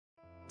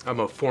I'm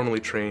a formally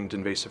trained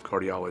invasive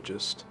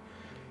cardiologist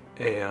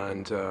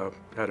and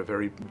had a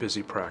very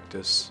busy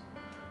practice.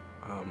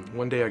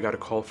 One day I got a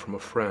call from a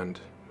friend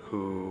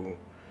who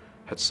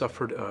had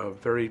suffered a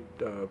very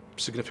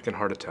significant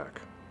heart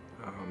attack,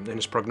 and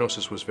his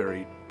prognosis was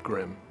very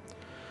grim.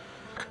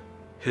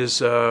 His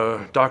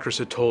doctors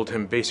had told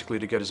him basically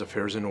to get his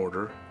affairs in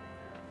order.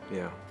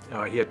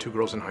 He had 2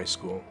 girls in high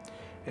school,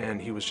 and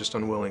he was just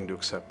unwilling to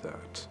accept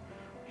that.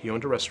 He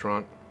owned a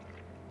restaurant,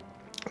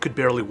 could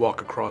barely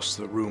walk across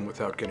the room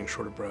without getting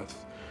short of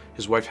breath.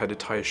 His wife had to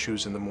tie his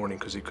shoes in the morning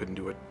because he couldn't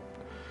do it.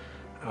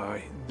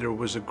 There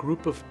was a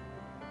group of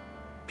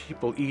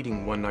people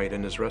eating one night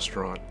in his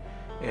restaurant,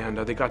 and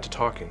they got to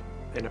talking.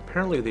 And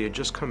apparently they had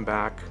just come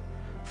back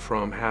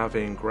from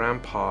having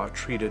Grandpa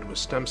treated with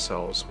stem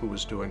cells, who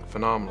was doing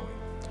phenomenally.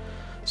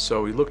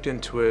 So he looked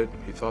into it,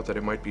 he thought that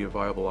it might be a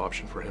viable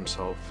option for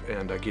himself,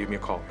 and gave me a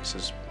call. He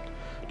says,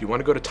 "Do you want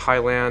to go to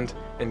Thailand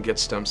and get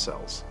stem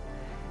cells?"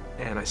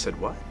 And I said,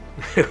 "What?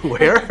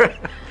 Where?"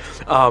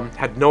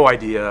 Had no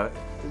idea.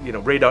 You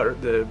know,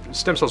 the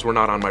stem cells were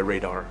not on my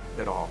radar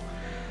at all.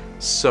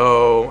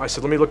 So I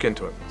said, let me look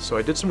into it. So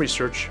I did some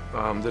research,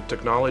 the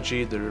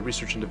technology, the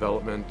research and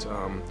development,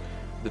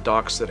 the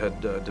docs that had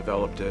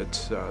developed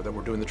it, that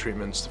were doing the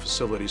treatments, the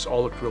facilities,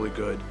 all looked really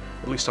good,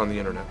 at least on the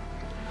internet.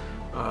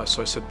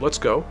 So I said, let's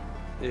go.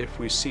 If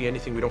we see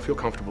anything we don't feel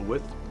comfortable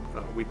with,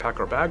 we pack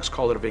our bags,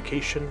 call it a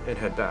vacation, and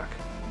head back.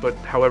 But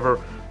however,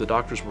 the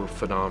doctors were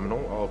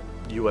phenomenal, all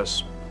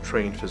US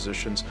trained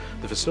physicians.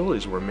 The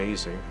facilities were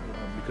amazing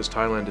because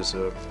Thailand is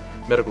a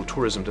medical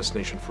tourism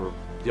destination for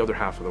the other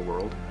half of the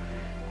world.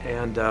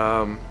 And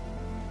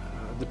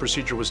the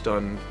procedure was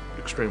done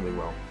extremely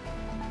well.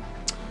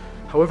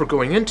 However,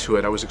 going into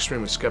it, I was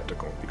extremely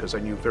skeptical because I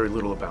knew very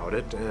little about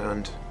it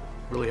and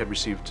really had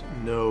received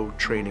no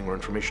training or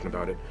information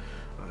about it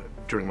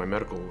during my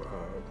medical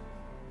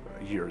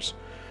years.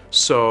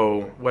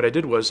 So what I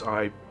did was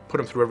I put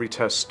him through every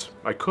test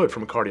I could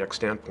from a cardiac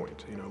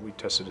standpoint. You know, we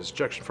tested his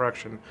ejection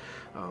fraction,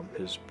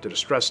 did a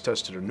stress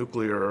test, did a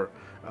nuclear,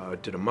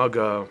 did a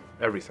MUGA,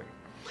 everything.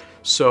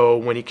 So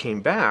when he came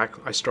back,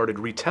 I started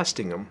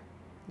retesting him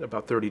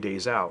about 30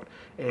 days out,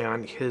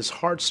 and his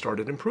heart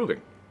started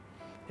improving.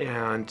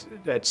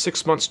 And at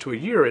 6 months to a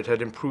year, it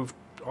had improved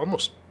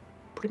almost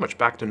pretty much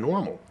back to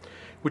normal,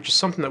 which is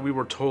something that we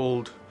were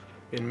told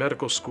in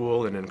medical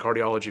school and in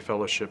cardiology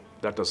fellowship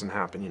that doesn't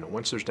happen. You know,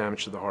 once there's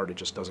damage to the heart, it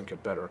just doesn't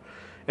get better.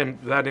 And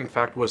that, in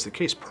fact, was the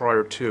case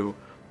prior to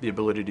the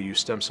ability to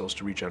use stem cells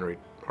to regenerate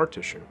heart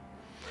tissue.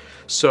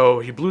 So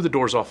he blew the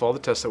doors off all the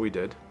tests that we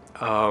did.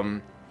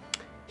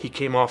 He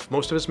came off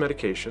most of his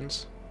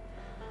medications.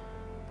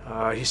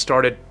 He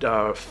started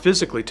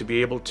physically to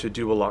be able to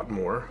do a lot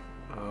more.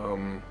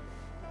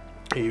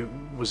 He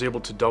was able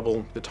to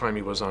double the time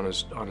he was on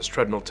his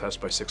treadmill test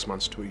by 6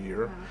 months to a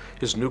year. Wow.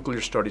 His nuclear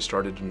study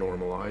started to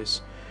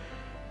normalize.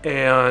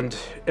 And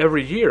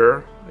every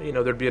year, you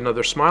know, there'd be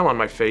another smile on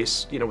my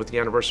face, you know, with the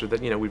anniversary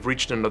that, you know, we've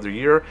reached another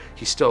year.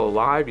 He's still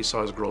alive. He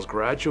saw his girls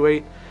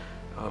graduate.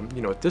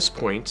 You know, at this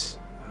point,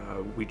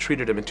 we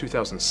treated him in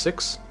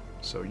 2006.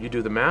 So you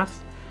do the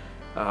math.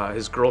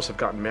 His girls have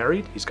gotten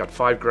married. He's got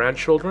 5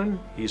 grandchildren.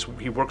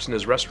 He works in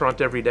his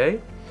restaurant every day.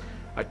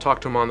 I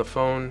talked to him on the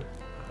phone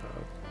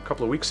a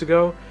couple of weeks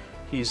ago.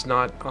 He's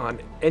not on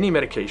any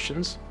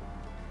medications.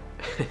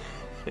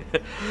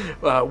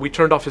 We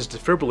turned off his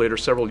defibrillator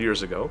several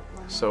years ago,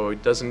 so he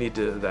doesn't need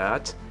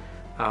that.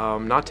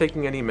 Not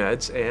taking any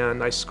meds,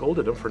 and I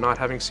scolded him for not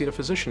having seen a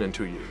physician in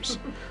 2 years.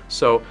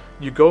 So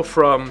you go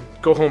from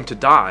go home to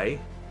die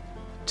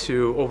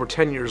to over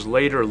 10 years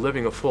later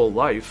living a full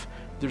life.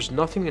 There's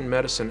nothing in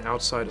medicine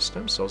outside of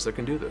stem cells that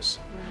can do this.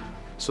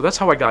 So that's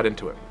how I got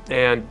into it.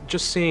 And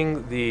just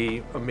seeing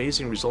the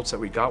amazing results that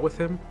we got with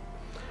him,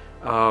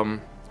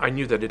 I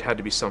knew that it had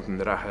to be something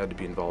that I had to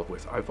be involved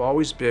with. I've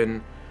always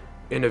been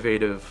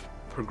innovative,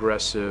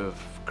 progressive,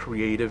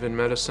 creative in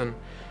medicine,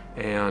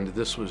 and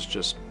this was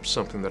just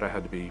something that I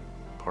had to be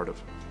part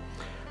of.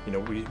 You know,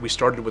 we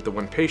started with the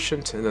one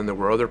patient, and then there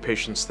were other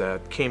patients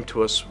that came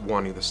to us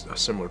wanting a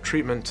similar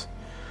treatment.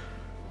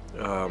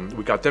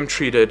 We got them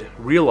treated,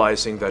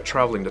 realizing that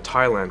traveling to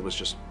Thailand was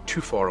just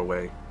too far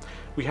away.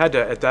 We had to,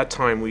 at that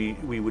time,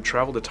 we would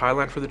travel to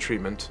Thailand for the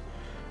treatment.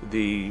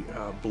 The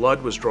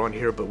blood was drawn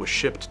here but was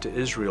shipped to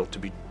Israel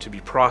to be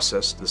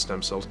processed, the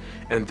stem cells,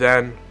 and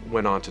then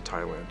went on to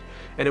Thailand.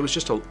 And it was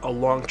just a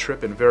long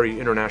trip and very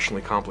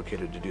internationally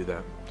complicated to do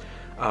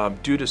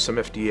that. Due to some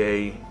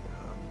FDA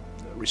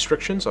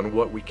restrictions on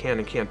what we can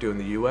and can't do in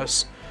the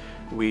US,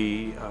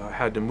 we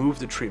had to move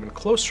the treatment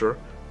closer,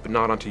 but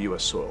not onto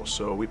US soil.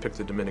 So we picked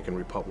the Dominican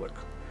Republic.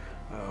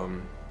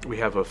 We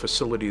have a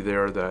facility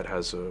there that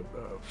has a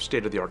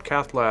state-of-the-art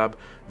cath lab,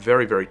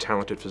 very, very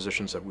talented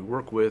physicians that we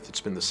work with. It's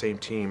been the same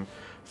team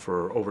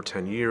for over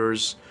 10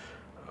 years.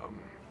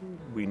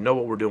 We know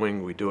what we're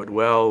doing, we do it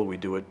well, we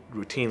do it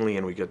routinely,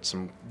 and we get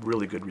some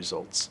really good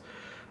results.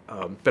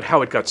 But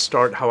how I got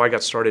started,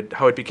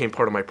 how it became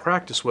part of my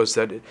practice was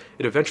that it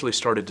eventually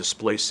started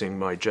displacing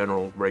my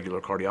general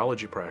regular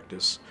cardiology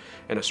practice,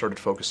 and I started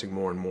focusing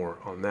more and more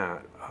on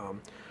that.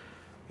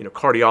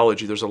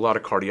 cardiology, there's a lot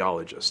of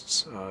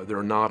cardiologists. There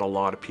are not a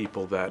lot of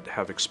people that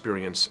have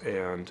experience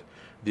and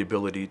the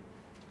ability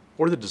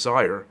or the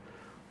desire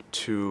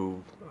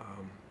to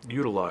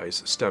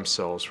utilize stem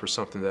cells for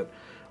something that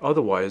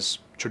otherwise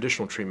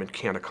traditional treatment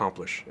can't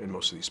accomplish in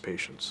most of these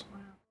patients.